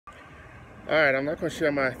All right, I'm not going to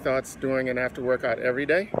share my thoughts during and after workout every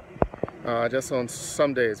day, just on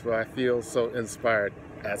some days where I feel so inspired,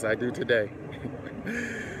 as I do today.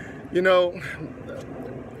 You know,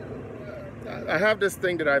 I have this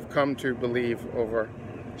thing that I've come to believe over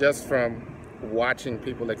just from watching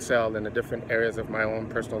people excel in the different areas of my own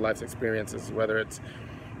personal life's experiences, whether it's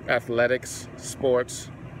athletics,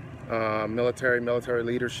 sports, military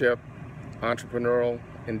leadership, entrepreneurial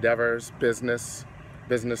endeavors, business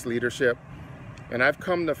leadership. And I've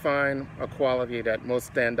come to find a quality that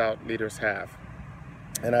most standout leaders have.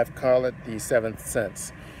 And I've called it the seventh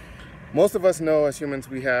sense. Most of us know as humans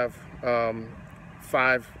we have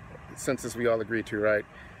five senses we all agree to, right?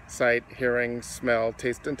 Sight, hearing, smell,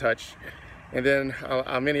 taste, and touch. And then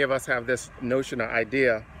many of us have this notion or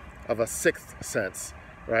idea of a sixth sense,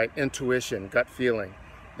 right? Intuition, gut feeling.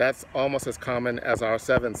 That's almost as common as our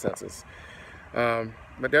seven senses.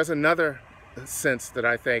 But there's another sense that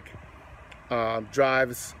I think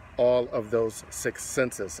drives all of those six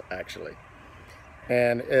senses, actually.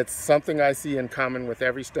 And it's something I see in common with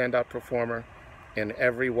every standout performer in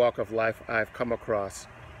every walk of life I've come across.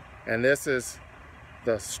 And this is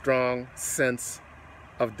the strong sense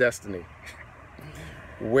of destiny.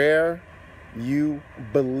 Where you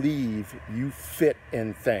believe you fit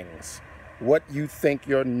in things, what you think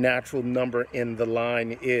your natural number in the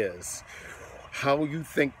line is, how you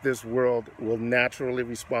think this world will naturally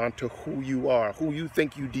respond to who you are, who you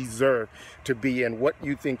think you deserve to be, and what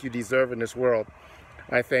you think you deserve in this world,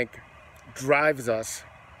 I think drives us,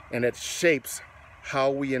 and it shapes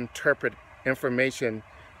how we interpret information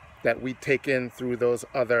that we take in through those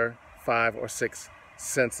other 5 or 6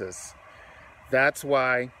 senses. That's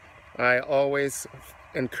why I always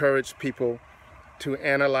encourage people to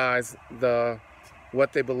analyze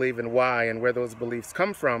what they believe and why, and where those beliefs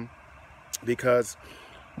come from, because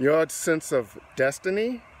your sense of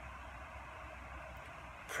destiny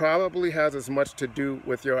probably has as much to do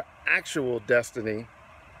with your actual destiny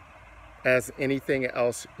as anything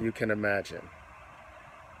else you can imagine.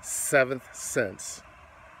 Seventh sense.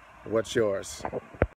 What's yours?